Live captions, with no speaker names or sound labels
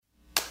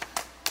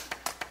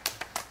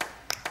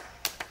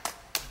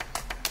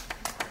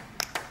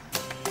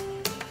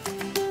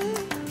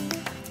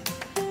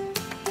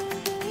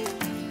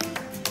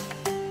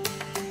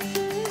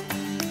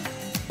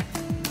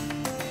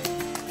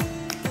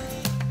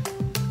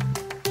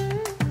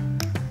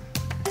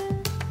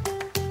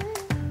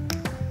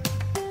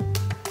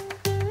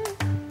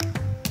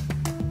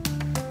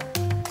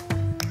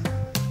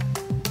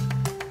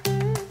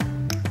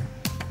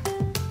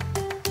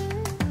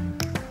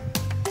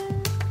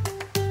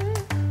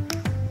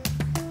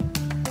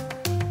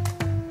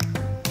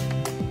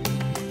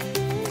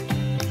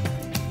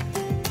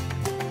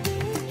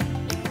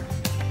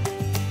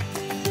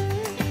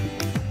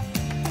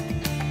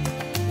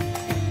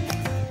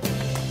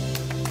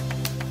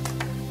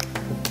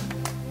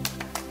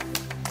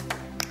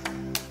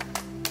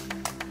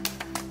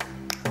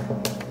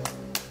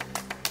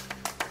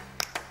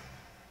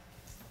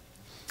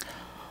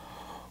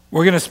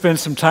We're going to spend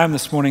some time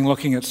this morning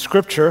looking at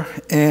Scripture,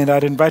 and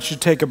I'd invite you to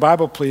take a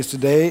Bible, please,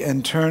 today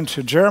and turn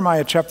to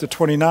Jeremiah chapter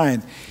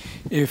 29.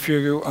 If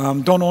you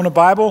don't own a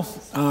Bible,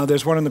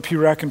 there's one in the pew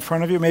rack in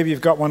front of you. Maybe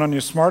you've got one on your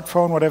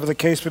smartphone, whatever the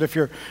case, but if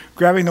you're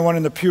grabbing the one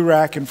in the pew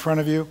rack in front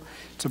of you,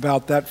 it's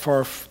about that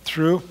far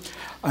through.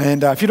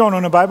 And if you don't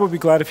own a Bible, we'd be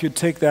glad if you'd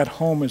take that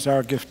home as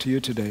our gift to you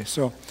today.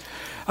 So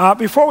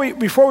before we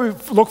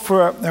look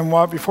for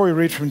and before we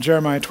read from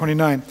Jeremiah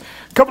 29,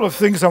 a couple of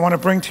things I want to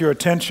bring to your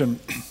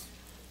attention.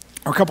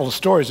 Or a couple of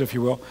stories, if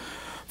you will.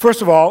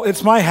 First of all,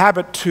 it's my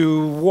habit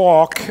to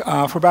walk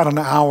for about an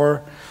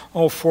hour,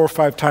 4 or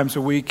 5 times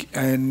a week,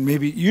 and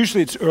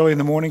usually it's early in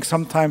the morning.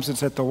 Sometimes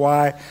it's at the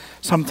Y,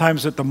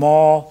 sometimes at the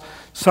mall.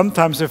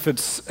 Sometimes if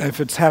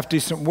it's half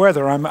decent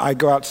weather, I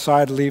go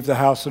outside, leave the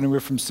house anywhere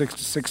from 6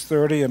 to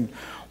 6:30, and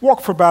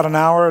walk for about an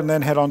hour, and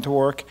then head on to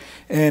work.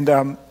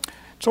 And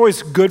it's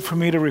always good for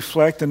me to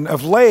reflect. And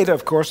of late,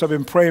 of course, I've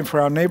been praying for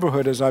our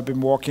neighborhood as I've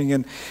been walking.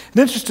 And an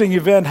interesting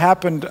event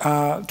happened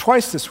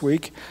twice this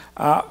week.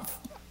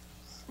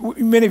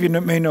 Many of you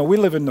may know we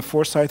live in the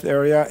Forsyth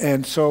area,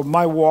 and so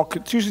my walk,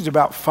 it's usually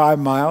about 5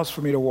 miles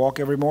for me to walk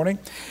every morning.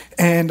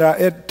 And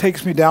it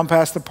takes me down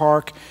past the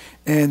park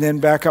and then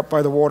back up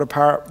by the water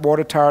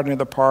tower near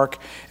the park.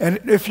 And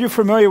if you're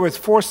familiar with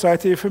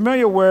Forsyth, you're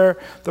familiar where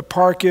the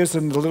park is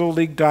and the Little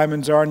League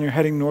Diamonds are, and you're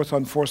heading north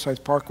on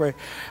Forsyth Parkway.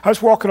 I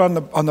was walking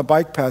on the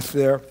bike path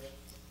there.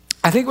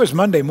 I think it was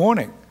Monday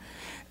morning.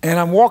 And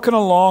I'm walking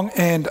along,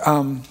 and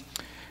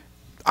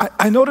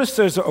I noticed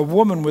there's a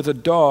woman with a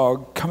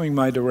dog coming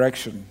my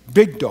direction.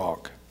 Big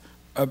dog.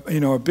 A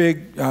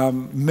big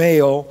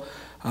male,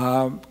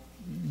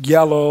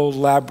 yellow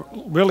lab,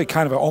 really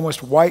kind of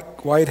almost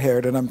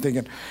white-haired, and I'm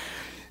thinking,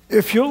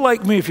 if you're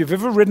like me, if you've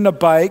ever ridden a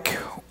bike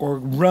or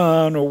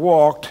run or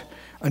walked,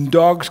 and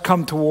dogs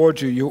come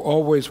towards you, you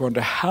always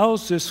wonder,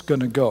 how's this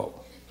going to go?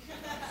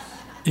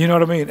 You know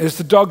what I mean? Is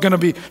the dog going to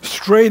be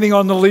straining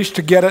on the leash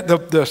to get at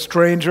the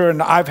stranger?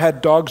 And I've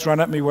had dogs run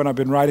at me when I've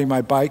been riding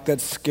my bike.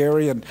 That's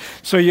scary. And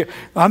so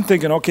I'm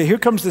thinking, okay, here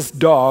comes this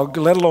dog,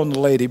 let alone the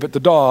lady, but the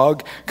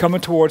dog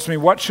coming towards me.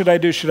 What should I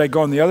do? Should I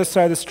go on the other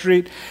side of the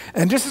street?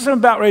 And just as I'm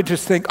about ready to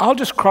think, I'll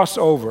just cross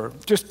over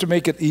just to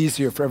make it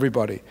easier for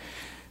everybody.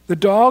 The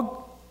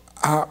dog,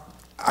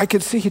 I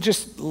could see he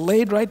just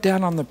laid right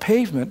down on the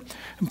pavement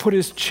and put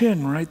his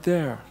chin right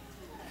there.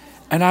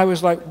 And I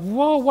was like,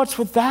 whoa, what's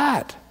with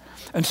that?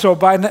 And so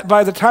by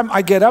the time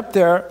I get up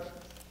there,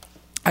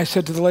 I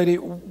said to the lady,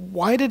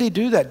 why did he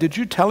do that? Did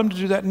you tell him to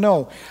do that?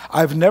 No,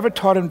 I've never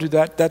taught him to do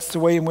that. That's the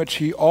way in which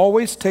he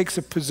always takes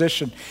a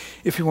position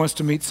if he wants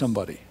to meet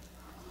somebody.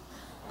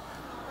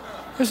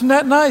 Isn't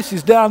that nice?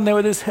 He's down there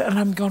with his head, and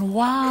I'm going,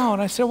 wow.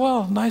 And I said,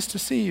 well, nice to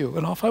see you.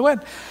 And off I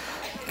went.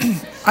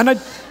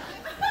 And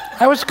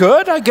I was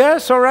good, I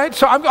guess, all right.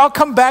 So I'll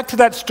come back to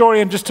that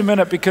story in just a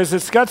minute because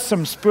it's got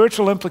some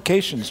spiritual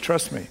implications,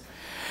 trust me.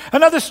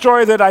 Another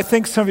story that I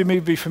think some of you may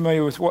be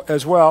familiar with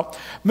as well.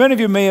 Many of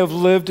you may have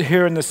lived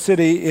here in the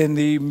city in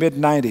the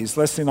mid-'90s.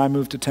 Leslie and I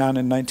moved to town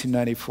in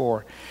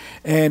 1994.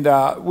 And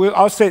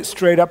I'll say it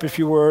straight up if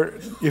you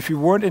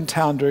weren't in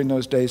town during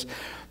those days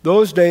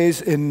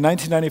in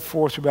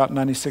 1994 through about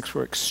 96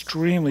 were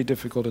extremely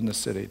difficult in the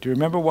city. Do you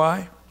remember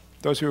why?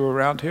 Those who were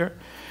around here?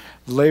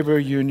 Labor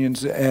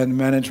unions and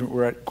management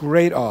were at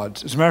great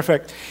odds. As a matter of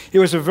fact, it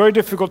was a very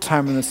difficult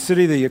time in the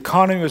city. The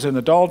economy was in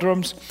the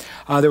doldrums.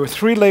 There were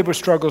 3 labor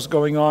struggles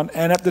going on.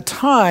 And at the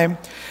time,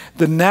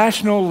 the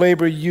national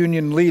labor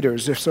union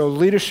leaders, so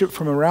leadership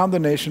from around the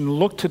nation,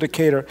 looked to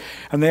Decatur,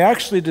 and they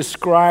actually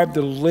described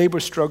the labor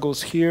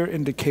struggles here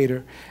in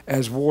Decatur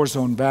as war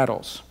zone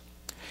battles.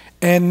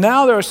 And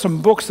now there are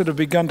some books that have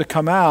begun to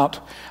come out.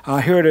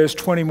 Here it is,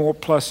 20 more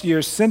plus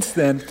years since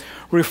then,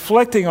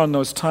 reflecting on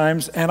those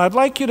times. And I'd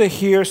like you to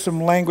hear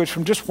some language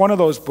from just one of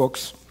those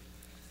books.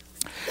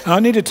 And I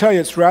need to tell you,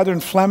 it's rather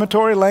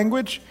inflammatory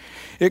language.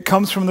 It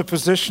comes from the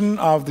position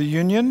of the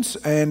unions.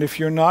 And if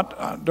you're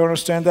don't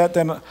understand that,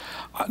 then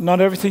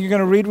not everything you're going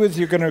to read,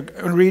 you're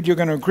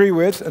going to agree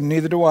with, and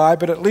neither do I.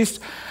 But at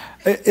least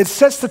it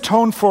sets the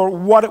tone for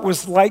what it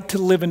was like to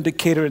live in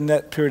Decatur in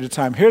that period of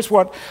time. Here's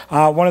what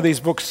one of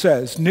these books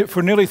says.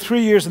 For nearly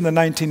 3 years in the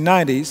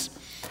 1990s,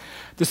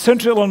 the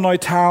central Illinois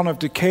town of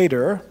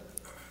Decatur,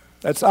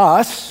 that's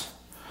us,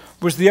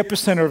 was the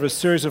epicenter of a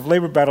series of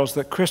labor battles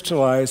that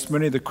crystallized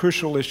many of the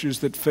crucial issues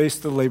that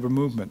faced the labor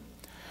movement.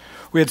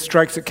 We had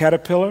strikes at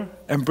Caterpillar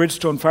and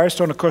Bridgestone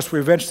Firestone. Of course, we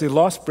eventually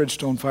lost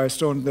Bridgestone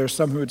Firestone. There are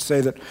some who would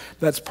say that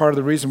that's part of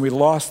the reason we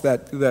lost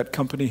that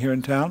company here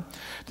in town,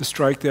 the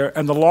strike there.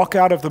 And the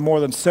lockout of the more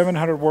than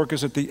 700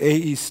 workers at the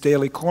A.E.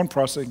 Staley corn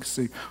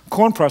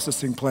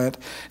processing plant.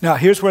 Now,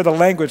 here's where the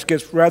language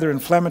gets rather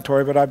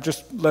inflammatory, but I've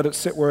just let it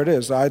sit where it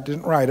is. I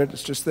didn't write it.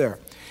 It's just there.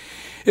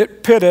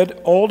 It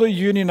pitted older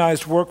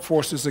unionized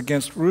workforces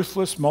against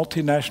ruthless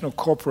multinational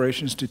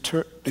corporations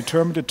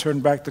determined to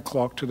turn back the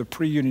clock to the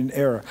pre-union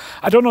era.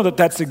 I don't know that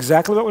that's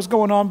exactly what was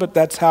going on, but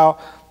that's how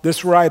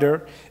this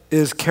writer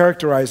is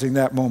characterizing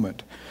that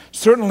moment.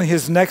 Certainly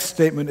his next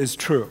statement is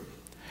true.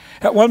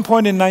 At one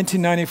point in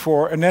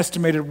 1994, an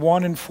estimated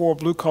 1 in 4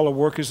 blue-collar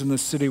workers in the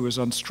city was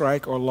on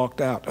strike or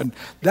locked out. And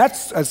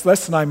that's as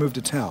Les and I moved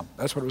to town.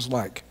 That's what it was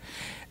like.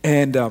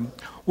 And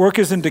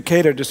workers in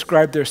Decatur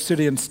described their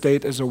city and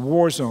state as a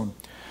war zone.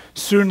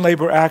 Soon,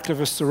 labor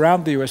activists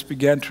around the U.S.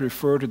 began to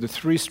refer to the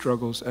 3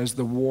 struggles as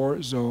the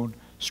war zone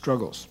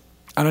struggles.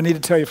 And I need to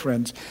tell you,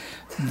 friends,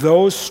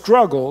 those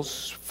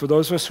struggles, for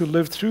those of us who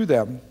lived through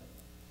them,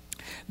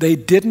 they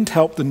didn't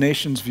help the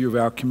nation's view of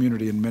our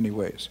community in many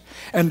ways.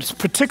 And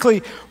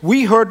particularly,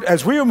 we heard,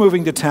 as we were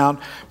moving to town,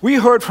 we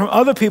heard from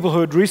other people who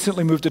had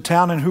recently moved to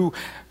town and who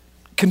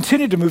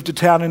continued to move to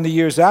town in the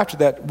years after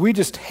that. We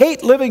just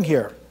hate living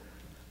here.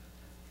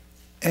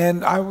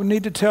 And I would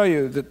need to tell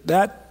you that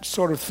that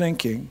sort of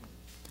thinking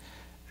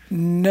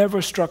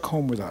never struck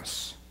home with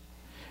us.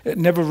 It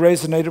never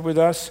resonated with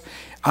us.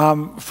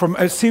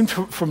 It seemed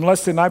from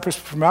Leslie and I,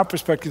 from our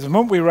perspective, the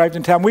moment we arrived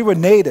in town, we were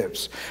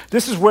natives.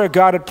 This is where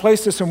God had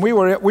placed us, and we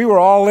were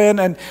all in.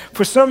 And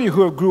for some of you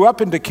who grew up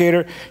in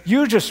Decatur,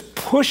 you just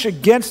push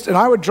against, and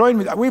I would join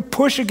with that, we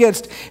push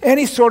against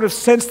any sort of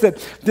sense that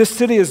this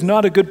city is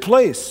not a good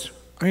place.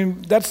 I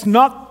mean, that's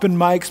not been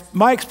my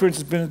experience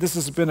has been, this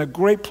has been a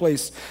great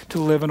place to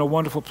live and a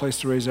wonderful place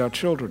to raise our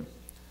children.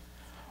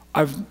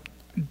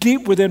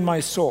 Deep within my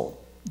soul,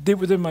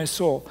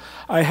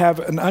 I have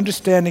an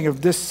understanding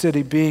of this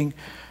city being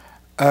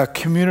a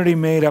community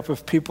made up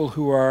of people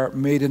who are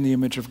made in the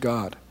image of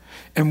God.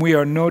 And we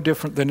are no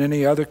different than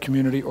any other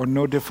community or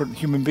no different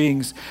human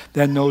beings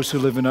than those who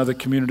live in other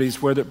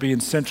communities, whether it be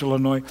in Central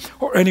Illinois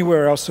or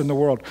anywhere else in the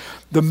world.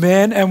 The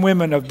men and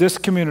women of this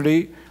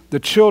community, the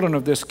children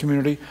of this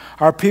community,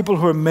 are people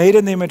who are made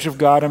in the image of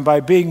God, and by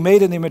being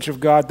made in the image of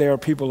God, they are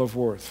people of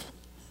worth.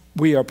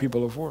 We are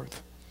people of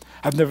worth.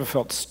 I've never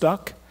felt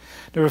stuck,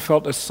 never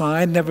felt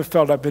assigned, never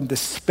felt I've been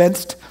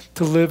dispensed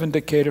to live in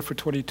Decatur for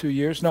 22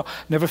 years. No,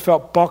 never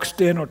felt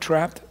boxed in or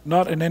trapped,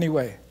 not in any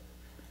way.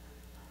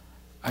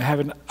 I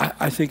have,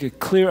 I think, a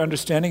clear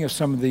understanding of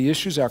some of the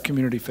issues our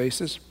community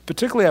faces,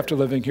 particularly after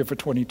living here for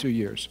 22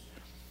 years.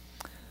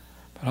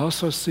 But I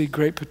also see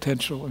great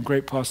potential and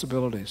great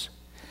possibilities.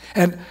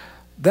 And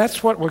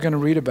that's what we're going to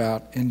read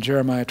about in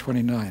Jeremiah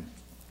 29.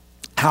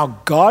 How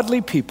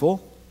godly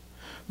people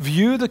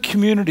view the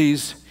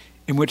communities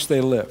in which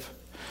they live.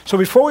 So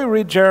before we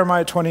read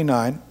Jeremiah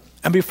 29,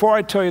 and before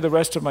I tell you the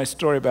rest of my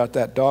story about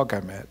that dog I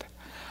met,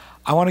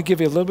 I want to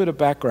give you a little bit of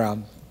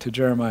background to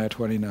Jeremiah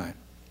 29.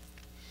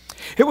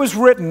 It was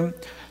written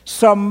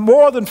some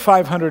more than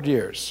 500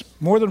 years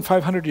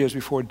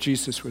before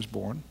Jesus was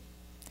born.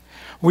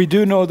 We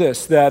do know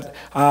this, that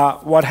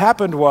what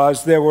happened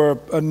was there were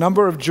a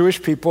number of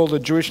Jewish people. The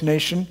Jewish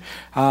nation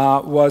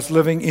was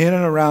living in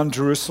and around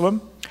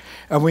Jerusalem.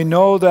 And we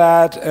know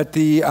that at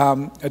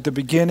the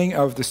beginning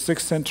of the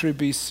 6th century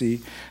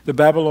BC, the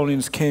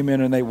Babylonians came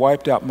in and they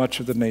wiped out much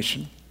of the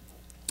nation.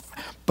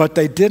 But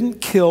they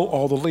didn't kill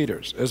all the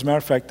leaders. As a matter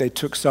of fact, they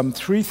took some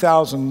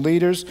 3,000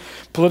 leaders,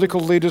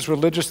 political leaders,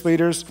 religious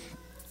leaders,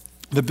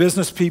 the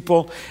business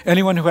people,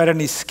 anyone who had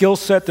any skill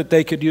set that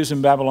they could use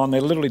in Babylon.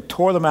 They literally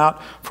tore them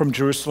out from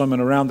Jerusalem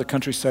and around the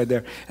countryside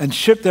there and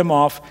shipped them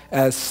off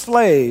as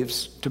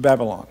slaves to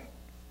Babylon.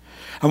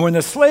 And when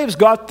the slaves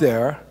got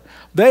there,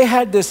 they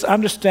had this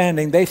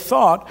understanding. They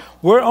thought,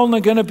 we're only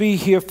going to be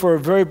here for a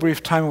very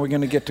brief time and we're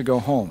going to get to go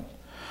home.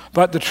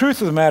 But the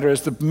truth of the matter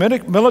is the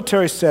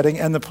military setting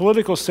and the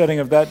political setting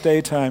of that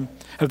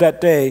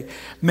day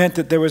meant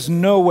that there was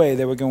no way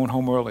they were going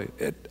home early.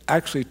 It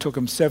actually took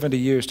them 70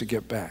 years to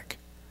get back.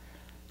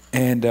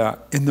 And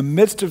in the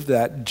midst of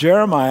that,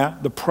 Jeremiah,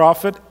 the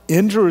prophet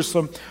in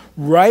Jerusalem,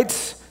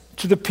 writes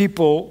to the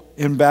people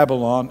in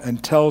Babylon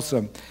and tells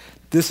them,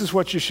 this is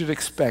what you should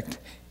expect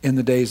in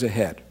the days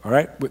ahead. All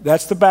right?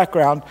 That's the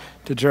background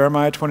to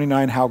Jeremiah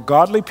 29, how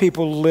godly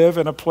people live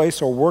in a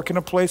place or work in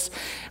a place,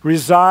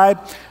 reside,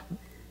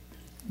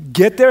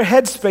 get their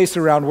headspace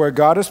around where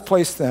God has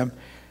placed them,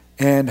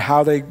 and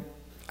how they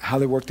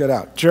work that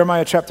out.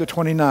 Jeremiah chapter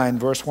 29,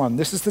 verse 1.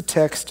 This is the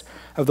text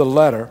of the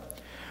letter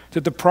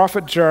that the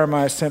prophet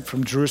Jeremiah sent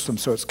from Jerusalem.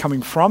 So it's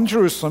coming from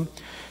Jerusalem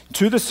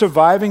to the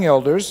surviving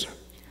elders.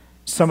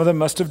 Some of them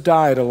must have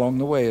died along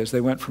the way as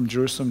they went from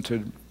Jerusalem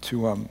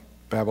to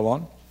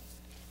Babylon.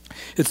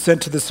 It's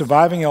sent to the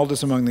surviving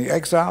elders among the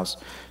exiles,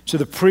 to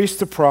the priests,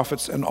 the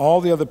prophets, and all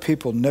the other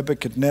people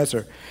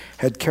Nebuchadnezzar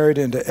had carried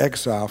into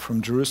exile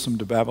from Jerusalem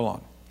to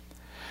Babylon.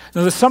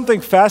 Now, there's something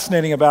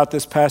fascinating about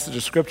this passage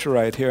of Scripture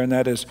right here, and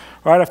that is,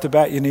 right off the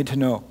bat, you need to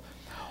know.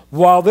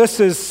 While this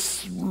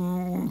is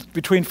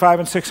between 500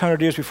 and 600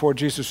 years before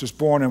Jesus was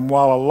born, and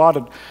while a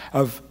lot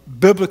of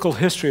biblical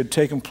history had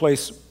taken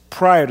place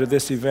prior to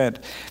this event,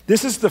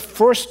 this is the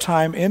first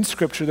time in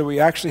Scripture that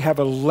we actually have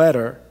a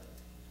letter.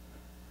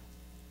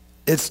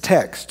 It's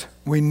text.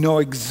 We know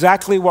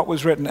exactly what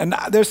was written. And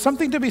there's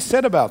something to be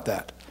said about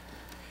that.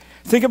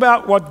 Think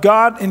about what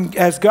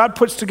as God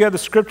puts together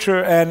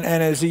Scripture and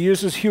as He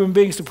uses human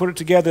beings to put it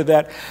together,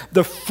 that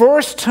the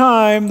first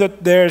time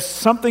that there's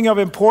something of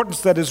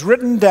importance that is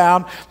written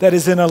down, that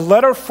is in a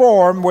letter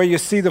form where you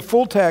see the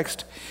full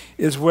text,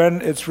 is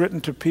when it's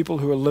written to people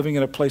who are living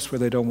in a place where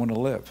they don't want to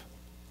live.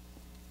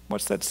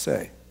 What's that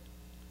say?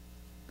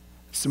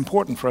 It's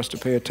important for us to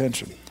pay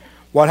attention.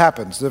 What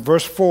happens? The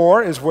verse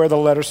 4 is where the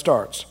letter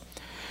starts.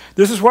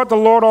 This is what the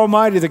Lord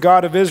Almighty, the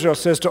God of Israel,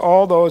 says to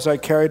all those I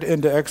carried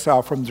into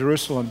exile from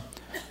Jerusalem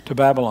to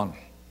Babylon.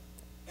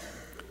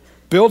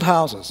 Build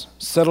houses,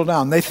 settle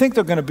down. They think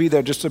they're going to be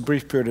there just a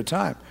brief period of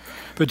time.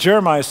 But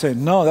Jeremiah is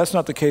saying, no, that's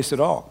not the case at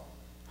all.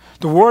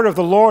 The word of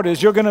the Lord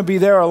is you're going to be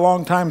there a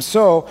long time.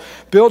 So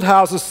build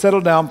houses,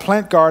 settle down,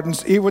 plant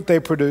gardens, eat what they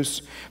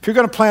produce. If you're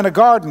going to plant a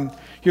garden,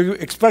 you're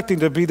expecting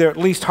to be there at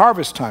least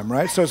harvest time,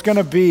 right? So it's going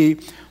to be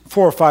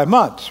 4 or 5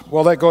 months.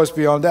 Well, that goes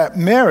beyond that.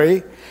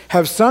 Marry,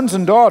 have sons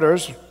and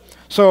daughters.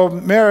 So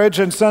marriage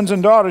and sons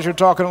and daughters, you're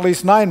talking at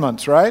least 9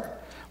 months, right?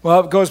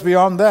 Well, it goes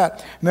beyond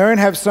that. Marry and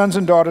have sons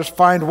and daughters.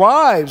 Find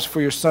wives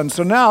for your sons.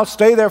 So now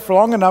stay there for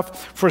long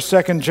enough for a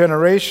second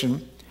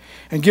generation.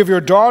 And give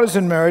your daughters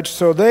in marriage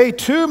so they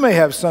too may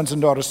have sons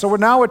and daughters. So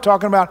we're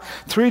talking about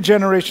 3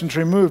 generations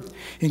removed.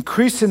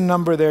 Increase in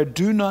number there,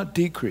 do not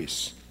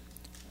decrease.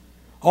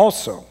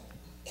 Also,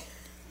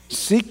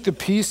 seek the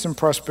peace and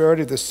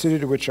prosperity of the city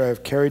to which I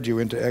have carried you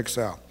into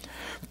exile.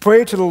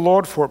 Pray to the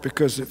Lord for it,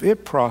 because if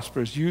it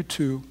prospers, you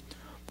too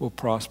will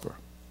prosper.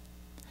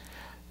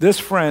 This,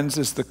 friends,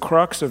 is the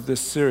crux of this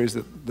series,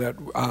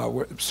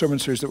 sermon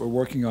series that we're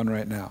working on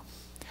right now.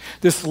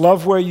 This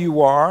love where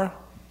you are.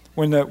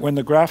 When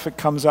the graphic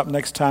comes up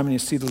next time and you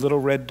see the little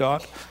red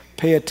dot,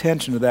 pay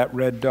attention to that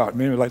red dot.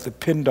 Maybe like the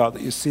pin dot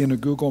that you see in a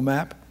Google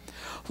map.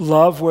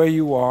 Love where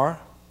you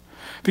are.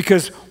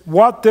 Because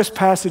what this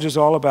passage is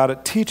all about,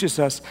 it teaches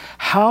us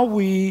how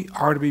we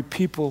are to be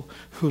people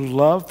who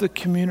love the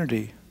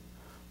community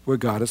where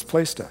God has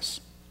placed us.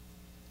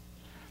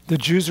 The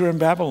Jews are in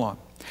Babylon.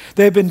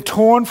 They've been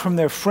torn from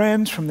their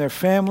friends, from their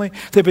family.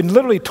 They've been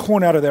literally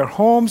torn out of their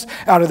homes,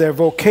 out of their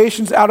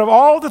vocations, out of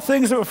all the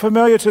things that were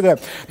familiar to them.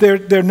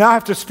 They now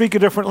have to speak a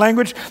different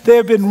language. They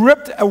have been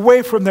ripped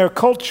away from their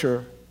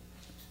culture.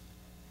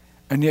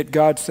 And yet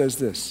God says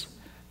this,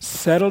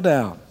 settle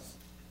down.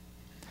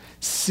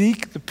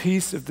 Seek the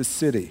peace of the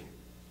city.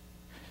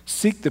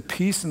 Seek the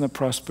peace and the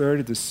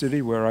prosperity of the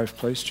city where I've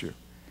placed you.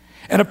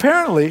 And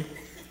apparently,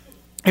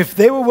 if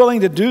they were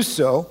willing to do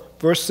so,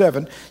 verse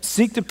 7,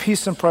 seek the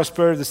peace and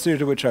prosperity of the city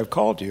to which I've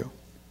called you,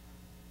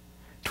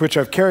 to which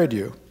I've carried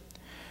you.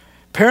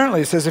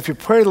 Apparently, it says if you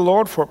pray to the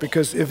Lord for it,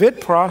 because if it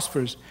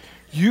prospers,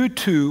 you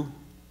too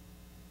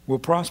will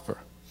prosper.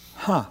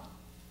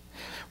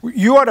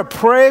 You ought to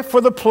pray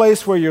for the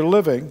place where you're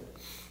living,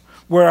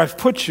 where I've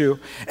put you.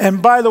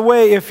 And by the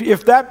way,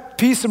 if that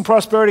peace and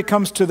prosperity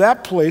comes to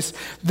that place,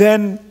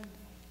 then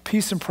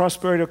peace and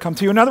prosperity will come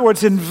to you. In other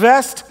words,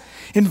 invest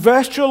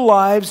your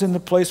lives in the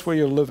place where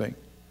you're living.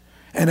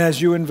 And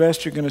as you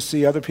invest, you're going to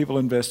see other people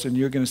invest, and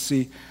you're going to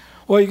see,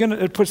 well, you're going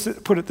to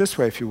put it this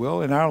way, if you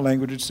will. In our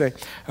language, it'd say,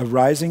 a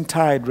rising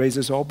tide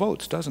raises all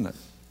boats, doesn't it?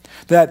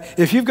 That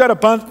if you've got a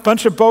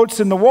bunch of boats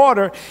in the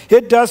water,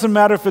 it doesn't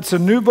matter if it's a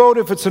new boat,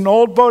 if it's an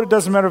old boat, it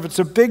doesn't matter if it's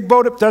a big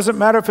boat, it doesn't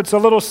matter if it's a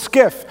little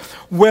skiff.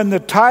 When the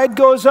tide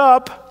goes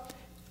up,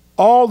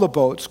 all the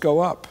boats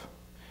go up.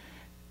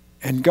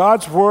 And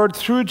God's word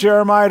through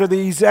Jeremiah to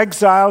these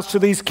exiles, to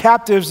these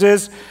captives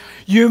is,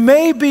 you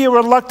may be a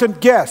reluctant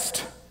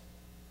guest,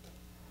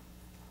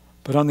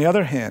 but on the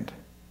other hand,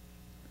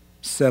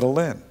 settle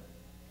in.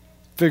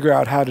 Figure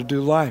out how to do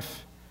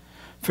life.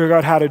 Figure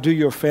out how to do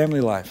your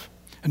family life.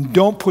 And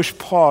don't push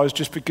pause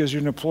just because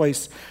you're in a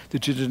place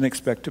that you didn't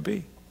expect to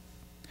be.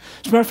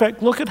 As a matter of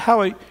fact, look at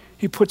how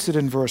he puts it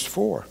in verse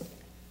 4.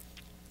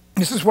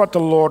 This is what the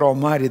Lord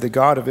Almighty, the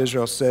God of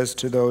Israel, says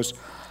to those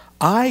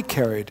I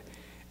carried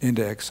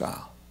into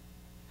exile.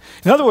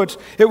 In other words,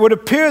 it would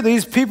appear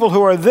these people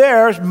who are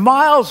there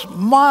miles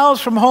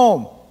from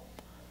home,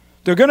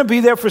 they're going to be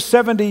there for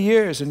 70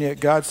 years, and yet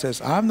God says,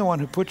 I'm the one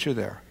who put you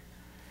there.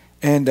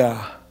 And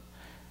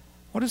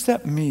what does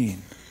that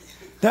mean?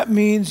 That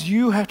means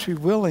you have to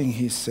be willing,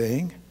 he's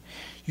saying.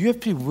 You have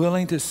to be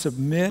willing to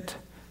submit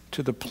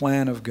to the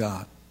plan of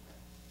God.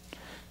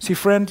 See,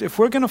 friends, if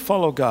we're going to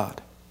follow God,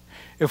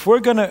 if we're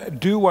going to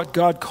do what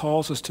God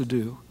calls us to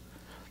do,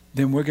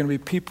 then we're going to be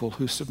people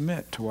who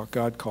submit to what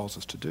God calls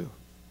us to do.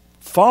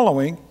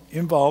 Following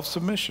involves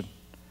submission.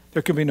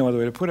 There can be no other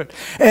way to put it.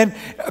 And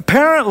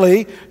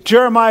apparently,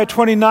 Jeremiah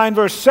 29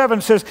 verse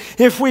 7 says,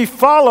 if we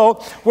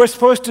follow, we're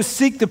supposed to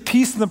seek the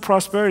peace and the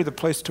prosperity of the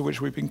place to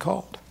which we've been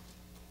called.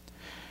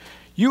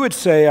 You would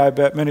say, I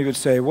bet many would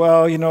say,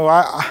 well, you know,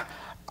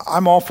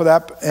 I'm all for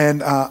that,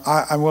 and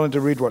I'm willing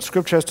to read what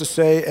Scripture has to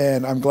say,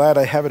 and I'm glad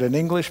I have it in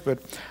English, but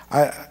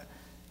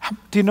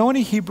do you know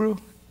any Hebrew?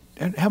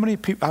 And how many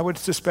people, I would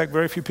suspect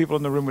very few people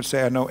in the room would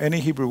say I know any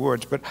Hebrew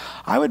words, but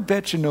I would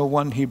bet you know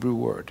one Hebrew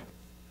word.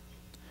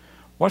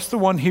 What's the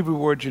one Hebrew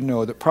word you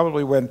know that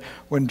probably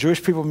when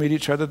Jewish people meet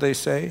each other they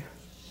say?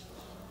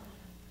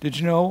 Did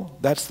you know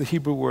that's the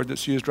Hebrew word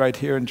that's used right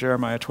here in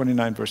Jeremiah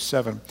 29 verse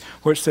 7,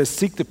 where it says,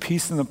 seek the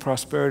peace and the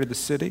prosperity of the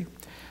city?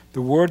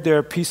 The word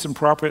there, peace and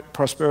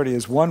prosperity,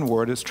 is one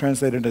word. It's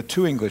translated into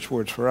 2 English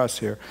words for us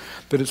here,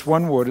 but it's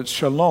one word. It's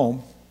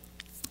shalom.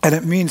 And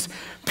it means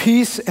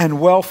peace and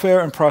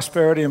welfare and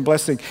prosperity and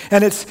blessing.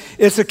 And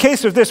it's a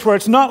case of this where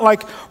it's not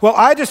like, well,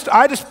 I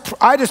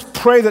just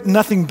pray that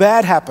nothing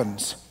bad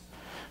happens.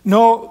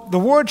 No, the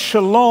word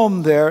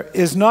shalom there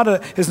is not a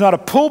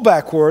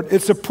pullback word,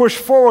 it's a push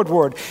forward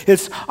word.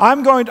 It's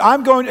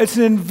it's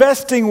an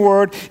investing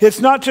word.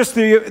 It's not just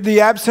the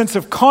absence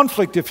of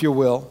conflict, if you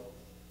will,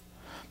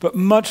 but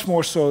much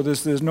more so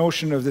there's this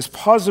notion of this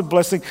positive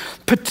blessing,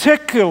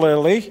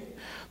 particularly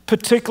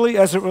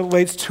as it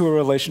relates to a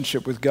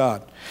relationship with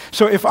God.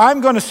 So if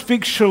I'm going to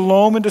speak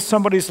shalom into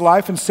somebody's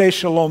life and say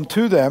shalom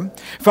to them,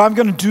 if I'm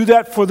going to do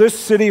that for this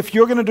city, if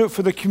you're going to do it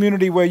for the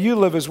community where you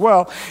live as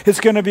well, it's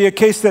going to be a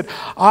case that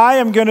I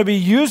am going to be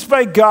used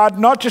by God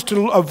not just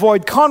to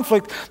avoid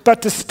conflict,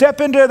 but to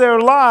step into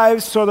their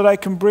lives so that I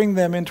can bring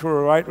them into a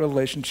right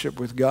relationship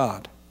with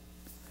God.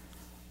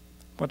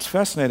 What's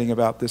fascinating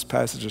about this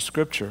passage of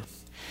Scripture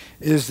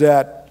is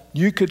that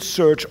you could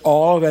search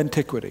all of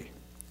antiquity.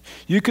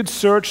 You could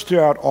search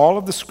throughout all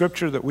of the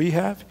Scripture that we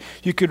have.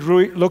 You could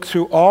look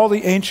through all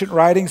the ancient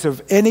writings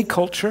of any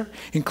culture,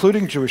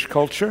 including Jewish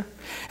culture.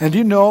 And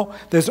you know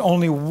there's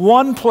only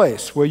one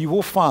place where you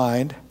will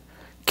find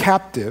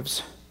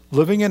captives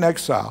living in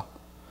exile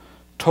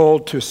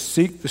told to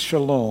seek the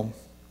shalom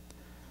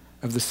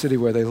of the city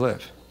where they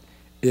live.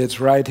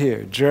 It's right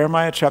here,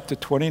 Jeremiah chapter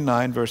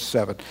 29, verse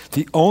 7.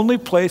 The only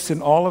place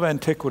in all of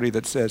antiquity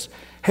that says,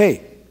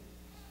 hey,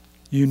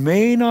 you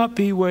may not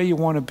be where you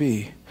want to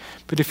be,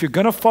 but if you're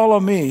going to follow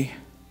me,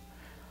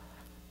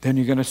 then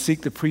you're going to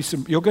seek the peace.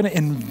 You're going to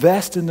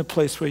invest in the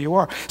place where you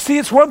are. See,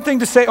 it's one thing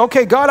to say,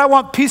 okay, God, I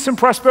want peace and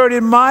prosperity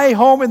in my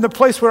home, in the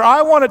place where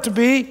I want it to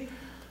be.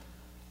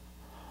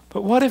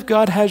 But what if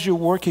God has you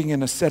working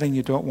in a setting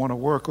you don't want to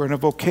work, or in a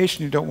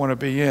vocation you don't want to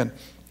be in?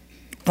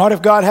 What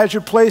if God has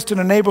you placed in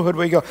a neighborhood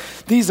where you go,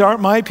 these aren't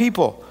my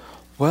people?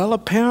 Well,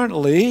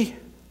 apparently,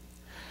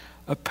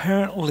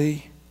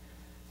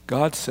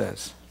 God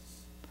says,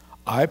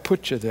 I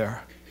put you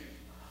there.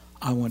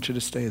 I want you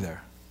to stay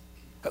there,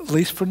 at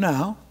least for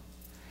now.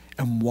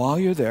 And while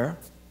you're there,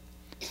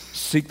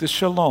 seek the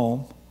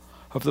shalom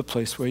of the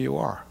place where you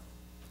are.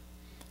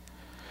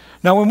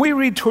 Now, when we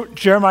read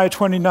Jeremiah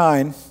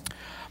 29,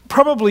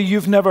 probably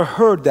you've never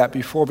heard that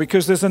before,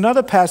 because there's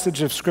another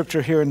passage of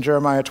Scripture here in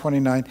Jeremiah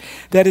 29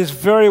 that is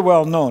very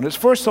well known. It's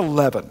verse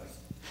 11.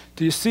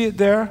 Do you see it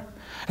there?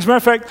 As a matter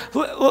of fact,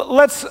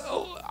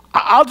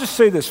 I'll just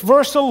say this.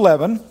 Verse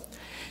 11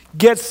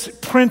 gets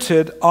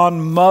printed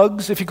on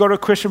mugs. If you go to a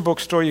Christian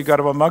bookstore, you got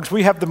them on mugs.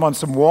 We have them on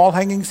some wall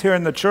hangings here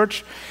in the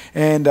church,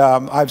 and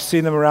I've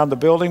seen them around the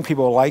building.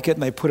 People like it,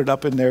 and they put it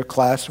up in their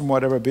classroom,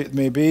 whatever it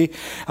may be.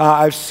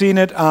 I've seen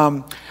it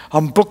on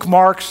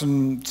bookmarks,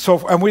 and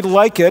we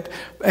like it.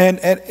 And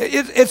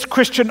it's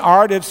Christian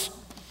art. It's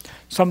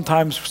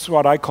sometimes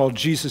what I call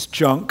Jesus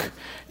junk.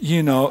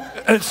 You know,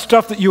 it's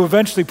stuff that you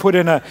eventually put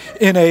in a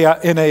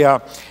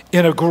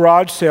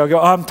garage sale. Go,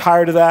 I'm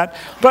tired of that.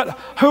 But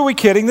who are we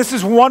kidding? This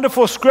is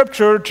wonderful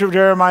Scripture, to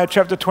Jeremiah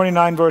chapter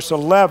 29, verse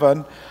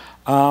 11.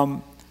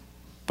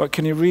 But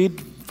can you read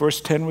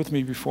verse 10 with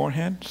me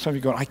beforehand? Some of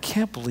you going, I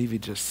can't believe he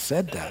just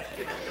said that.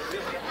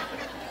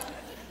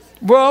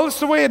 Well, it's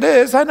the way it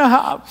is. I know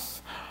how.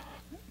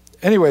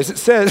 Anyways, it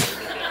says,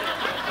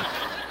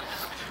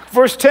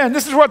 verse 10,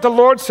 this is what the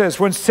Lord says.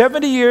 When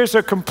 70 years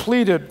are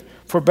completed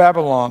for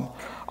Babylon,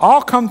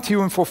 I'll come to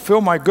you and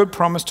fulfill my good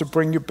promise to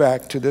bring you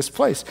back to this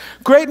place.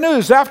 Great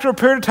news. After a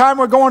period of time,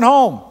 we're going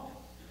home.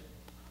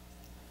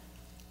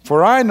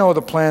 For I know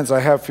the plans I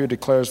have for you,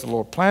 declares the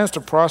Lord. Plans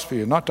to prosper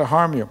you, not to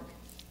harm you.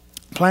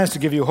 Plans to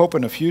give you hope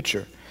in the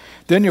future.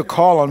 Then you'll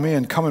call on me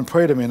and come and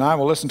pray to me, and I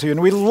will listen to you.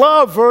 And we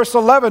love verse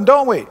 11,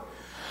 don't we?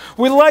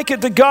 We like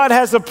it that God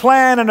has a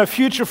plan and a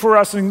future for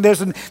us, and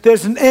there's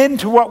an end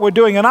to what we're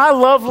doing. And I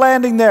love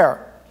landing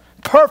there.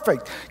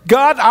 Perfect.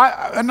 God,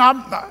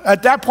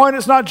 at that point,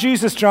 it's not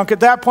Jesus junk. At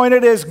that point,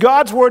 it is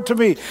God's word to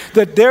me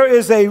that there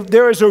is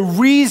a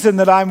reason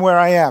that I'm where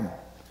I am.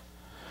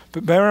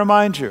 But may I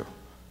remind you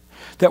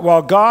that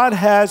while God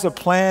has a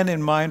plan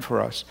in mind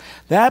for us,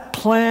 that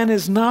plan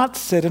is not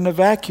set in a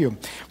vacuum.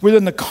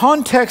 Within the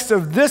context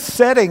of this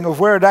setting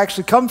of where it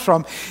actually comes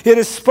from, it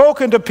is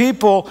spoken to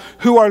people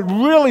who are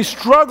really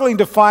struggling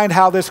to find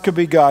how this could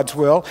be God's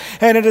will.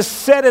 And it is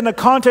set in a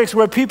context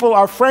where people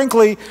are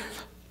frankly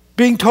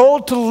being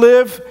told to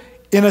live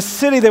in a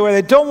city where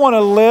they don't want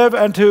to live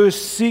and to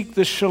seek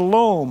the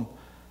shalom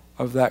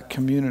of that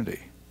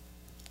community.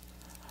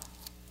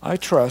 I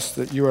trust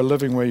that you are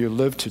living where you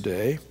live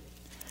today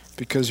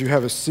because you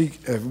have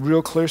a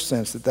real clear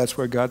sense that that's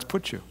where God's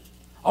put you.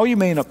 Oh, you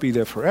may not be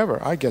there forever.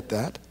 I get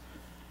that.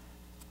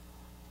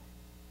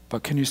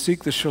 But can you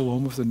seek the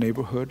shalom of the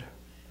neighborhood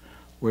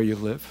where you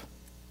live?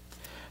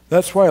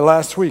 That's why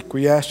last week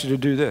we asked you to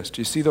do this. Do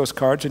you see those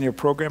cards in your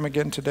program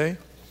again today?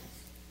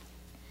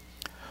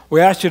 We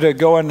asked you to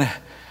go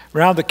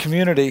around the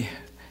community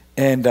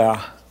and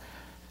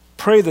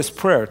pray this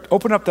prayer.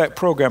 Open up that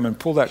program and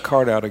pull that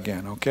card out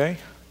again, okay?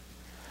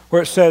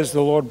 where it says,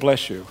 the Lord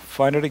bless you.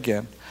 Find it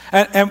again.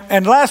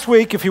 And last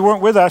week, if you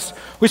weren't with us,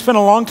 we spent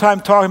a long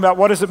time talking about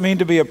what does it mean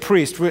to be a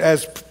priest.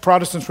 As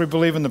Protestants, we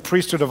believe in the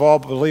priesthood of all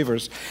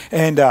believers.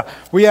 And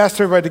we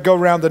asked everybody to go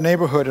around the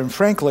neighborhood, and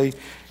frankly,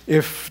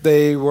 if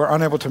they were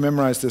unable to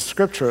memorize this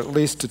scripture, at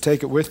least to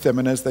take it with them,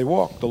 and as they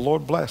walk, the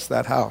Lord bless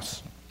that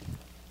house.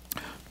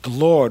 The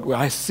Lord,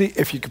 I see,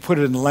 if you could put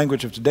it in the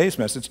language of today's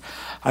message,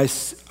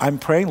 I'm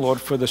praying,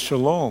 Lord, for the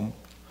shalom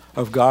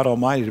of God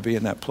Almighty to be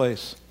in that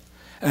place.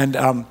 And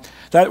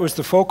that was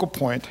the focal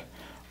point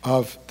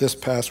of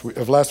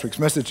last week's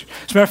message.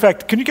 As a matter of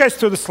fact, can you guys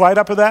throw the slide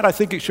up of that? I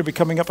think it should be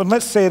coming up. And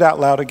let's say it out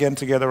loud again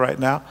together right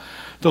now.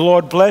 The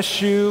Lord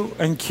bless you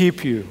and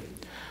keep you.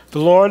 The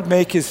Lord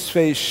make his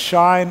face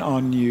shine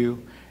on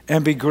you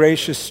and be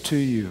gracious to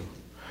you.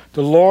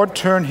 The Lord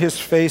turn his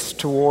face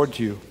toward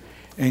you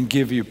and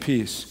give you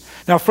peace.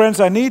 Now, friends,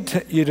 I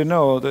need you to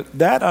know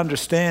that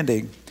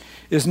understanding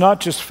is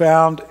not just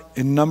found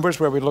in Numbers,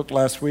 where we looked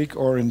last week,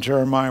 or in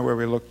Jeremiah, where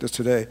we looked at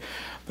today.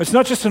 But it's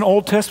not just an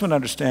Old Testament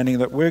understanding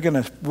that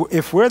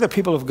if we're the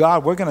people of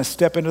God, we're going to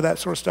step into that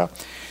sort of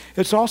stuff.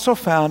 It's also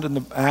found in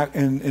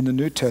the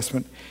New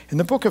Testament, in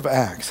the book of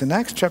Acts. In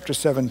Acts chapter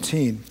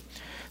 17,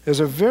 there's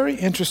a very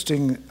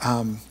interesting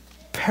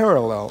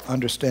parallel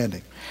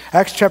understanding.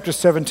 Acts chapter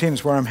 17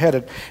 is where I'm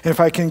headed. And if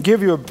I can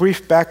give you a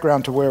brief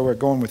background to where we're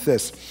going with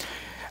this.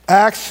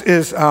 Acts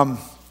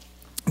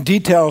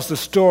details the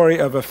story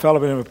of a fellow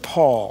named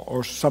Paul,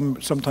 or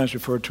sometimes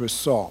referred to as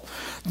Saul.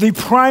 The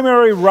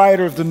primary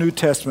writer of the New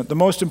Testament, the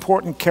most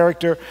important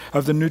character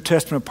of the New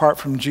Testament apart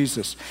from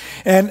Jesus.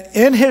 And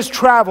in his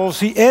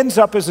travels, he ends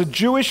up as a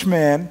Jewish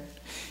man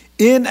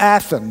in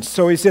Athens.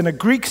 So he's in a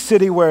Greek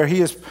city where he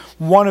is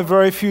one of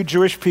very few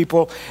Jewish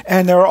people,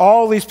 and there are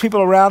all these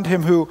people around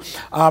him who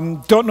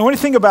don't know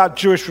anything about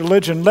Jewish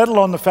religion, let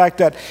alone the fact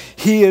that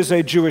he is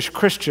a Jewish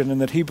Christian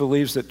and that he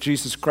believes that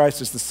Jesus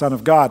Christ is the Son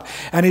of God.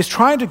 And he's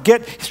trying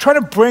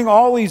to bring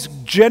all these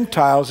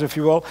Gentiles, if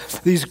you will,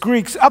 these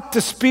Greeks, up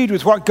to speed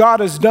with what God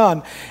has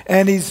done,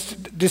 and he's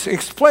just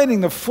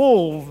explaining the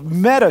full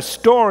meta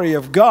story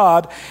of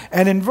God.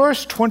 And in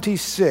verse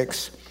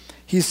 26,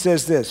 he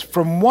says this,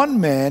 from one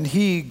man,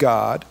 he,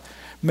 God,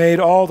 made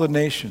all the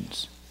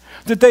nations,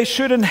 that they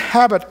should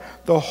inhabit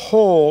the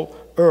whole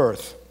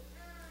earth.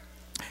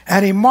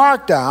 And he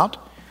marked out,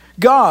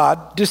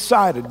 God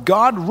decided,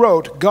 God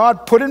wrote,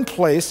 God put in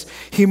place,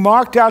 he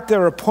marked out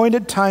their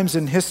appointed times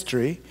in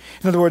history.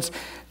 In other words,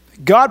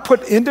 God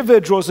put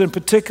individuals in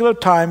particular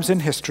times in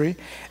history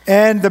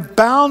and the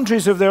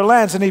boundaries of their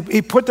lands. And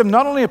he put them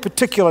not only a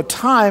particular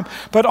time,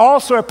 but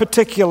also a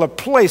particular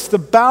place, the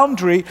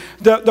boundary,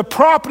 the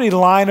property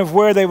line of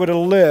where they were to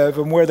live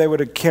and where they were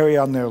to carry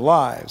on their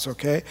lives,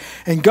 okay?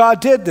 And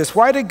God did this.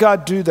 Why did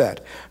God do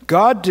that?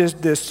 God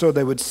did this so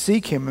they would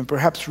seek him and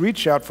perhaps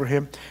reach out for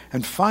him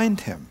and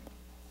find him.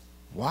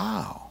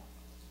 Wow.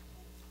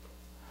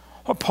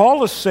 What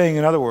Paul is saying,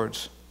 in other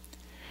words,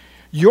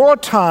 your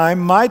time,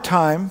 my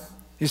time,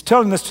 he's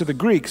telling this to the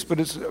Greeks, but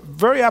it's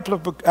very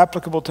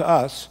applicable to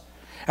us.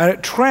 And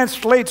it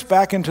translates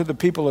back into the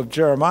people of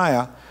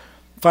Jeremiah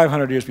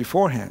 500 years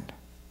beforehand.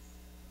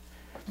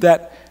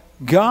 That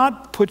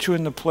God put you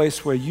in the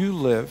place where you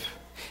live,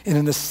 and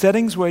in the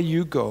settings where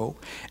you go,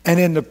 and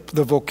in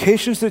the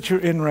vocations that you're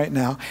in right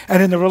now,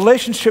 and in the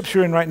relationships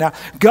you're in right now.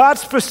 God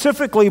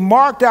specifically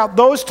marked out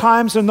those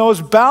times and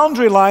those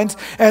boundary lines,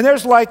 and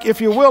there's like, if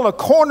you will, a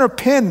corner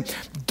pin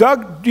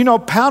dug,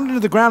 pounded into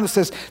the ground that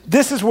says,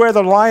 this is where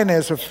the line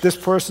is of this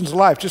person's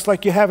life, just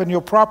like you have in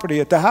your property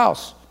at the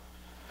house.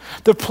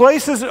 The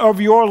places of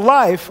your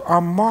life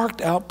are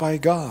marked out by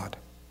God.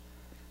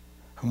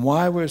 And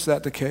why was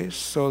that the case?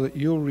 So that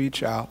you'll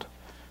reach out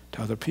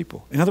to other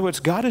people. In other words,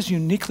 God has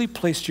uniquely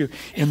placed you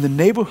in the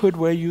neighborhood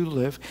where you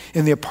live,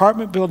 in the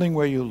apartment building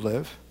where you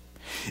live,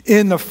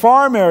 in the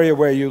farm area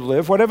where you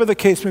live, whatever the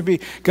case may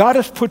be. God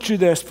has put you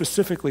there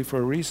specifically for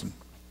a reason.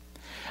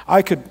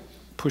 I could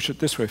push it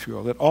this way, if you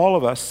will, that all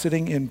of us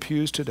sitting in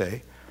pews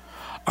today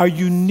are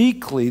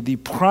uniquely the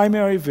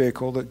primary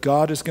vehicle that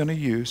God is going to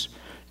use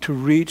to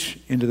reach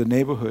into the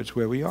neighborhoods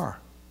where we are,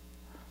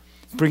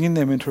 bringing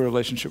them into a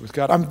relationship with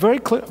God. I'm very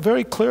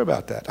clear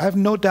about that. I have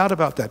no doubt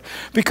about that.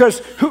 Because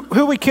who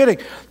are we kidding?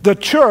 The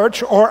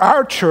church, or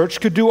our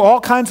church, could do all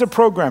kinds of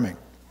programming.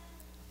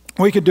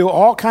 We could have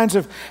all kinds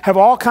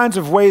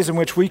of ways in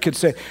which we could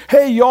say,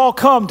 hey, y'all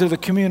come to the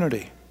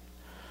community.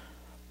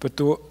 But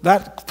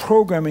that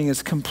programming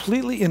is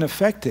completely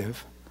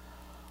ineffective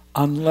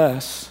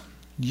unless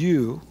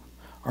you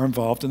are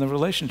involved in the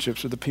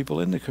relationships with the people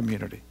in the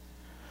community.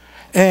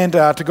 And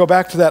to go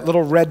back to that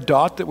little red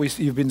dot that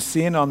you've been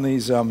seeing on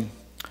these in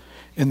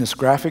this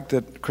graphic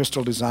that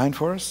Crystal designed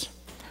for us.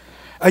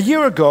 A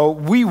year ago,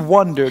 we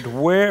wondered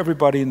where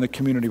everybody in the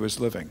community was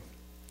living.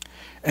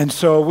 And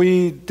so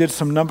we did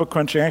some number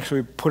crunching.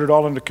 Actually, we put it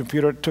all in the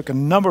computer. It took a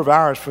number of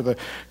hours for the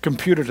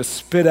computer to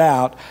spit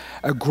out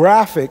a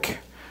graphic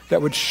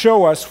that would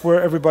show us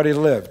where everybody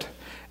lived.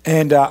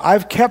 And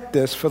I've kept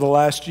this for the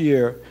last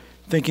year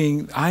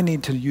thinking, I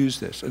need to use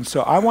this. And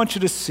so I want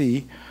you to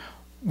see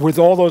with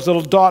all those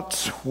little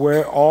dots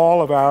where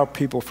all of our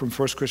people from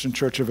First Christian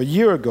Church of a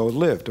year ago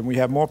lived, and we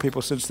have more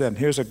people since then.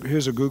 Here's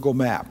a Google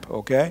map,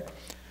 okay?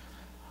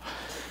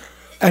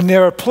 And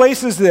there are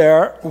places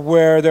there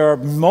where there are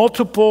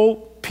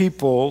multiple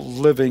people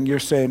living. You're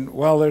saying,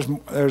 well,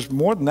 there's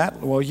more than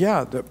that. Well,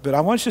 yeah, but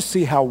I want you to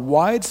see how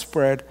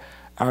widespread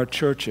our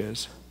church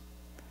is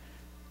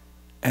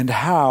and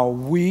how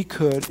we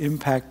could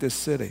impact this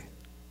city,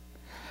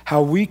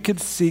 how we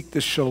could seek the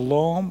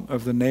shalom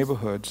of the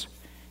neighborhoods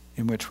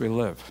in which we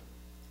live.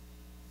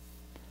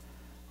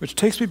 Which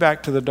takes me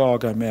back to the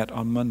dog I met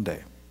on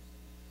Monday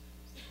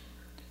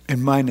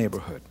in my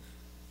neighborhood.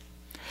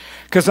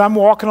 Because I'm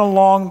walking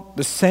along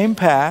the same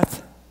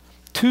path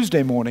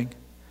Tuesday morning,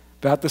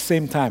 about the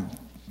same time,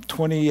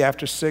 20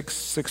 after 6,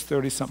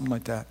 6:30, something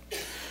like that.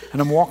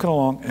 And I'm walking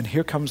along, and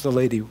here comes the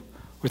lady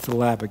with the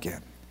lab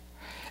again.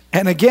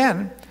 And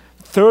again,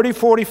 30,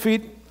 40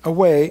 feet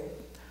away,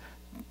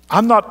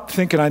 I'm not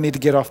thinking I need to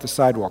get off the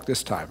sidewalk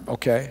this time,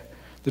 okay?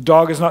 The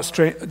dog is not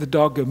straight. The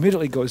dog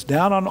immediately goes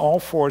down on all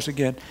fours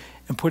again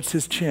and puts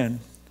his chin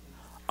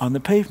on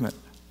the pavement.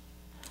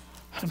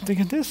 I'm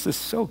thinking, this is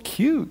so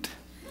cute.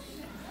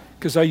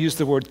 Because I use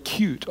the word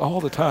cute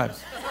all the time.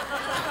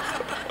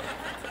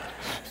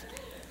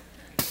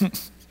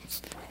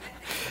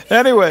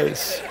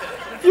 Anyways,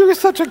 you're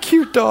such a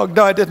cute dog.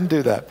 No, I didn't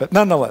do that, but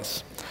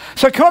nonetheless.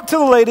 So I come up to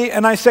the lady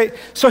and I say,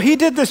 so he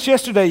did this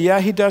yesterday. Yeah,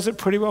 he does it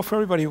pretty well for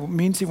everybody. It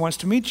means he wants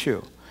to meet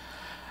you.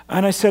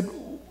 And I said,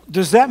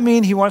 does that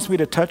mean he wants me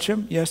to touch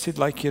him? Yes, he'd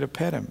like you to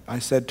pet him. I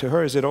said to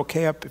her, is it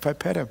okay if I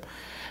pet him?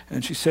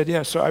 And she said,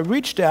 yeah. So I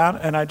reached down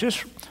and I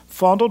just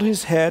fondled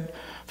his head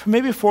for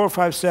maybe 4 or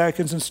 5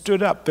 seconds and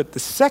stood up. But the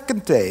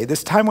second day,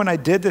 this time when I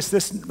did this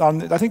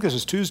I think this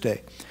was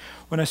Tuesday,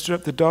 when I stood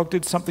up, the dog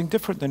did something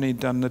different than he'd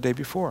done the day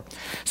before.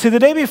 See, the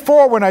day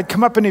before when I'd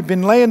come up and he'd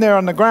been laying there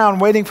on the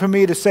ground waiting for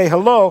me to say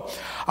hello,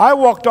 I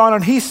walked on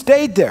and he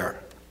stayed there.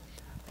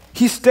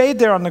 He stayed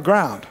there on the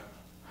ground.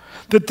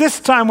 But this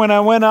time when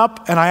I went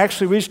up and I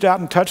actually reached out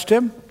and touched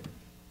him,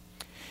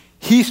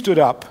 he stood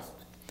up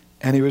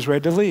and he was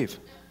ready to leave.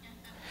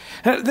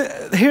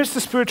 Here's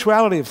the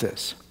spirituality of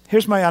this.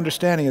 Here's my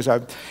understanding is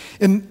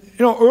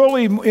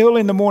early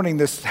in the morning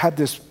this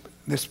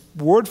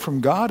word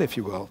from God, if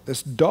you will.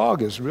 This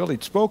dog has really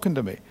spoken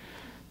to me.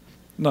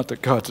 Not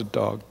that God's a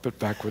dog, but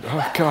backward.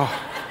 Oh, God.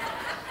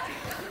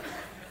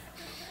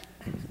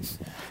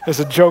 There's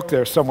a joke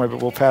there somewhere,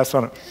 but we'll pass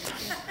on it.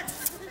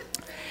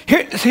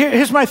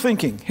 Here's my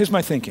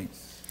thinking.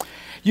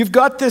 You've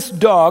got this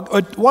dog.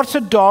 What's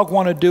a dog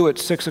want to do at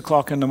 6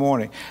 o'clock in the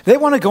morning? They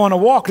want to go on a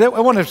walk. They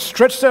want to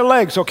stretch their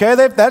legs, okay?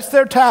 That's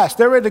their task.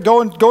 They're ready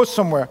to go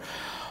somewhere.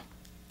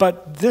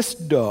 But this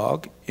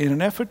dog, in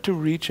an effort to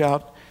reach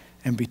out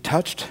and be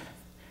touched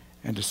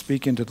and to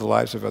speak into the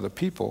lives of other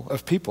people,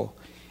 the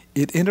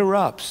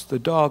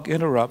dog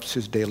interrupts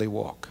his daily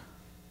walk.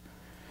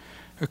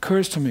 It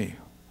occurs to me,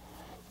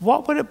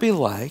 what would it be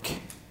like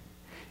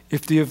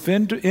if the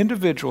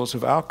individuals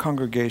of our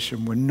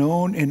congregation were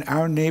known in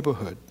our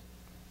neighborhood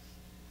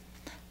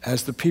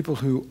as the people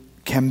who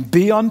can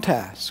be on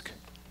task,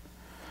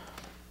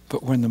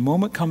 but when the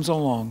moment comes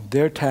along,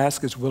 their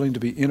task is willing to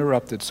be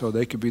interrupted so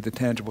they could be the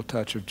tangible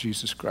touch of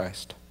Jesus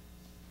Christ?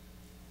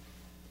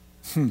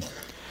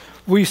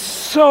 We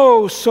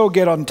so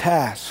get on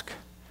task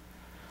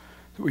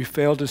that we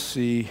fail to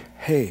see,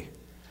 hey,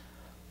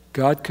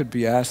 God could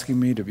be asking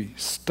me to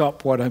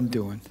stop what I'm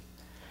doing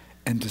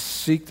and to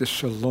seek the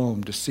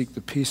shalom, to seek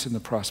the peace and the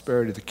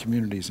prosperity of the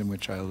communities in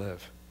which I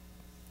live.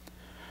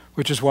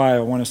 Which is why I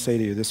want to say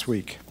to you this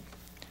week,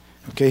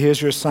 okay, here's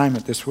your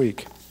assignment this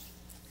week.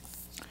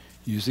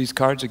 Use these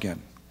cards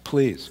again,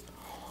 please.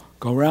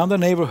 Go around the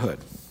neighborhood.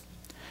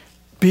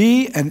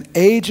 Be an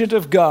agent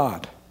of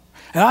God.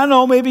 And I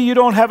know maybe you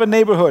don't have a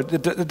neighborhood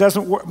that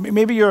doesn't work.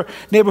 Maybe your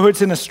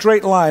neighborhood's in a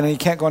straight line and you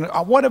can't go in.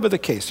 Whatever the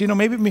case.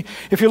 Maybe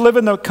if you live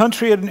in the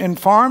country in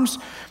farms,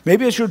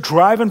 maybe as you're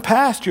driving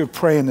past, you're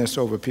praying this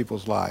over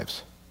people's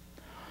lives.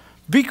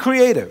 Be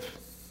creative,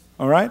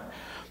 all right?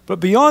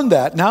 But beyond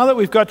that, now that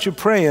we've got you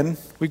praying,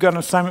 we've got an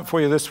assignment for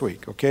you this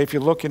week, okay? If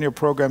you look in your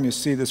program, you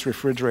see this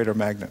refrigerator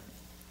magnet.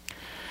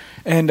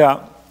 And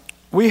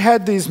we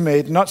had these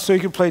made, not so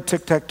you could play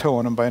tic-tac-toe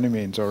on them by any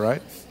means, all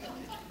right?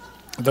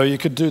 Though you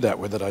could do that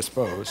with it, I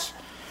suppose.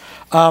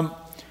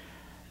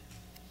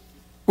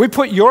 We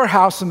put your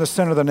house in the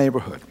center of the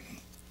neighborhood.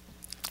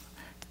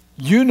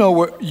 You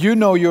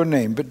know your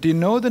name, but do you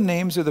know the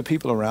names of the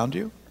people around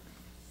you?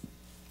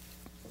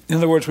 In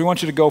other words, we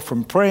want you to go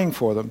from praying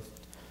for them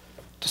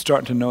to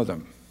starting to know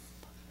them.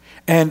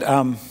 And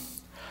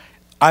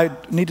I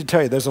need to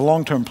tell you, there's a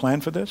long-term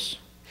plan for this.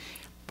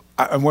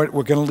 And we're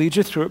going to lead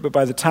you through it, but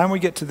by the time we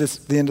get to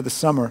the end of the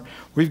summer,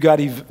 we're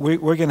going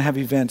to have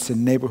events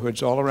in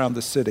neighborhoods all around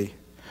the city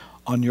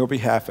on your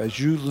behalf as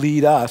you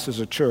lead us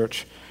as a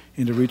church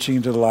into reaching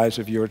into the lives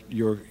of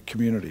your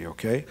community,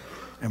 okay,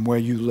 and where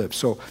you live.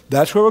 So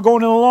that's where we're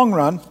going in the long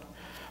run.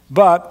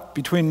 But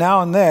between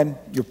now and then,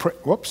 you're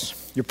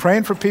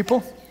praying for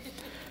people,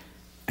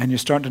 and you're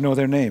starting to know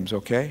their names,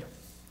 okay?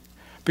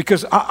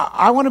 Because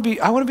I want to be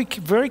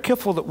very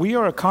careful that we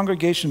are a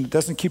congregation that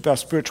doesn't keep our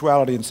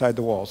spirituality inside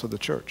the walls of the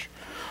church.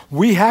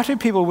 We have to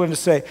be people willing to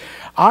say,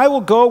 I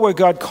will go where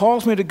God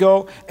calls me to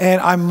go,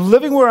 and I'm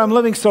living where I'm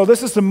living, so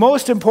this is the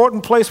most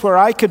important place where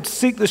I could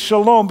seek the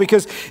shalom,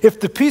 because if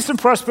the peace and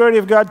prosperity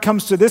of God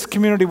comes to this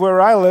community where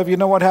I live, you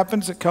know what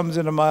happens? It comes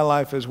into my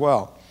life as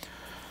well.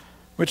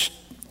 Which,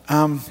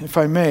 if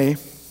I may,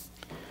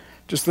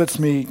 just lets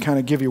me kind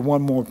of give you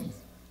one more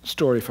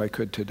story, if I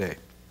could, today.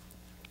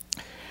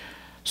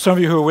 Some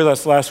of you who were with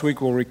us last week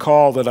will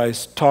recall that I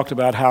talked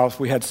about how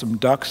we had some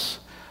ducks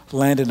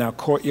land in our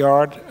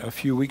courtyard a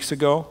few weeks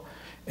ago,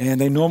 and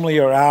they normally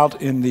are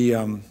out in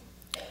the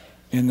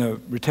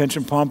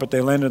retention pond, but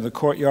they landed in the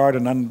courtyard,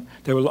 and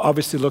they were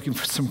obviously looking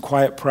for some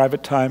quiet,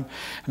 private time,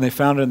 and they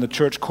found it in the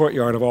church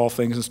courtyard of all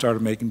things and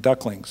started making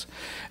ducklings.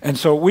 And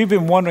so we've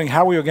been wondering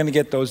how we were going to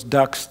get those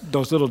ducks,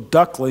 those little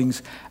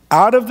ducklings,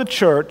 out of the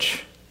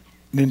church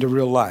and into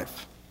real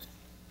life.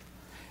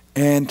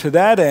 And to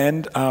that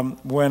end,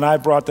 when I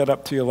brought that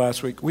up to you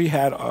last week, we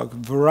had a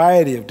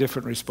variety of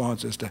different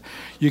responses to,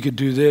 you could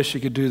do this,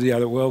 you could do the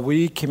other. Well,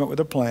 we came up with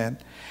a plan,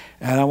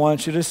 and I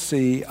want you to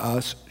see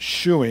us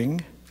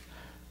shooing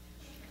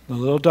the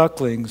little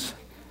ducklings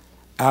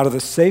out of the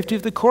safety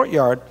of the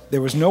courtyard.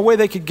 There was no way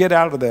they could get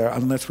out of there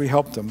unless we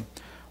helped them.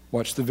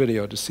 Watch the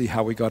video to see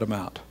how we got them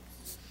out.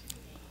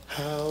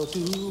 How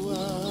do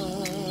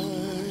I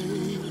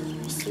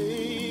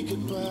say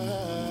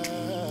goodbye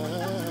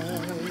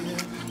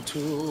to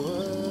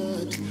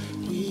what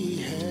we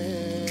had?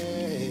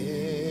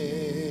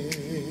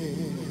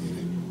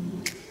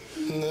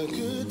 The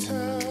good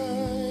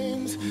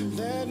times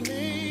that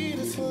made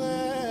us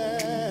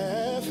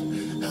laugh,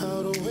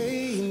 how to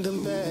weigh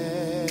them bad.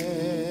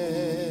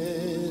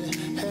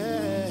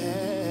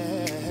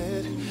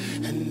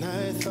 And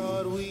I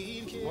thought we.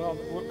 Well,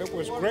 it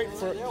was great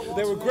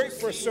they were great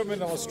for a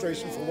sermon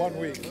illustration for 1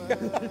 week.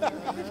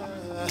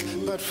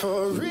 But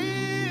for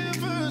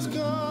rivers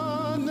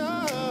gone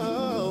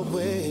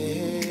away,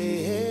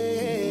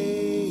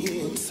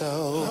 it's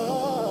so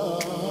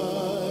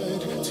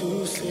hard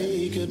to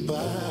say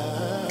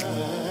goodbye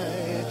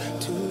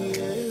to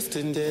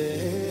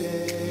yesterday.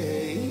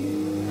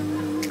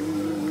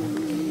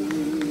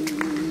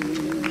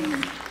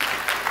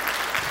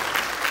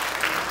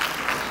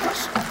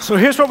 So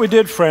here's what we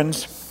did,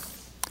 friends.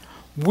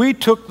 We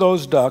took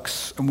those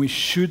ducks and we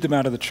shooed them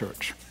out of the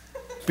church.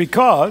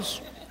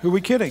 Because, who are we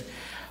kidding?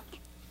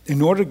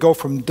 In order to go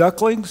from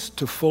ducklings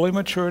to fully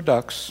mature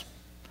ducks,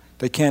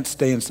 they can't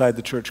stay inside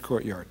the church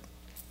courtyard,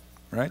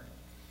 right?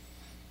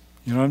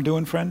 You know what I'm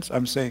doing, friends?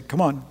 I'm saying, come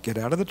on, get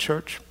out of the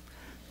church.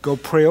 Go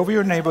pray over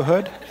your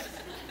neighborhood.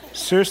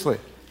 Seriously.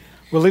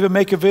 We'll even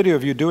make a video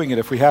of you doing it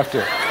if we have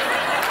to.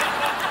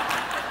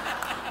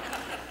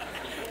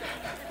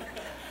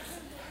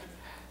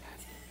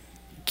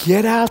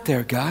 Get out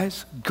there,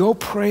 guys. Go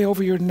pray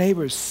over your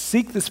neighbors.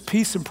 Seek this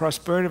peace and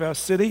prosperity of our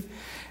city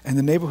and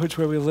the neighborhoods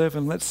where we live,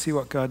 and let's see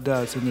what God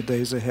does in the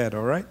days ahead,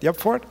 all right? You up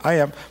for it? I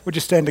am. Would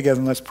you stand together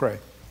and let's pray?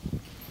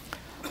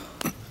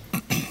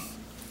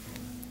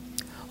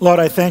 Lord,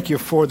 I thank you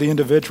for the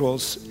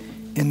individuals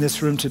in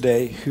this room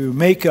today who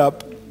make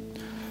up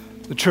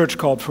the church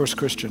called First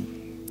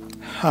Christian.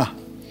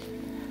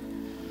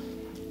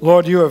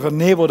 Lord, you have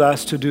enabled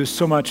us to do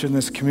so much in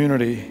this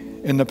community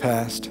in the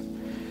past.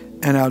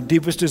 And our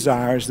deepest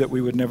desire is that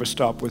we would never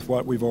stop with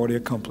what we've already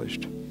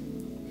accomplished.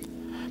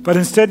 But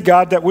instead,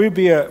 God, that we'd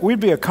be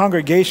a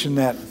congregation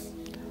that,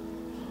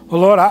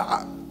 well, Lord,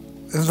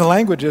 as the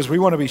language is, we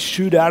want to be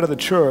shooed out of the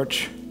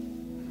church.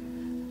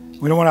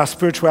 We don't want our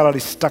spirituality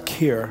stuck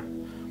here.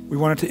 We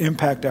want it to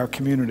impact our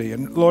community.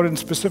 And Lord, and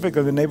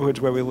specifically the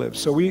neighborhoods where we live.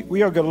 So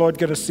we are, Lord,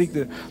 going to seek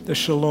the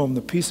shalom,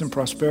 the peace and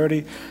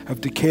prosperity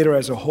of Decatur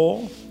as a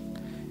whole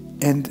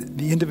and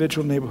the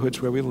individual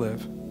neighborhoods where we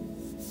live.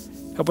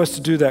 Help us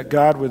to do that,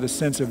 God, with a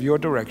sense of your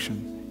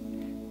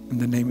direction. In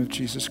the name of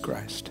Jesus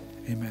Christ,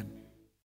 amen.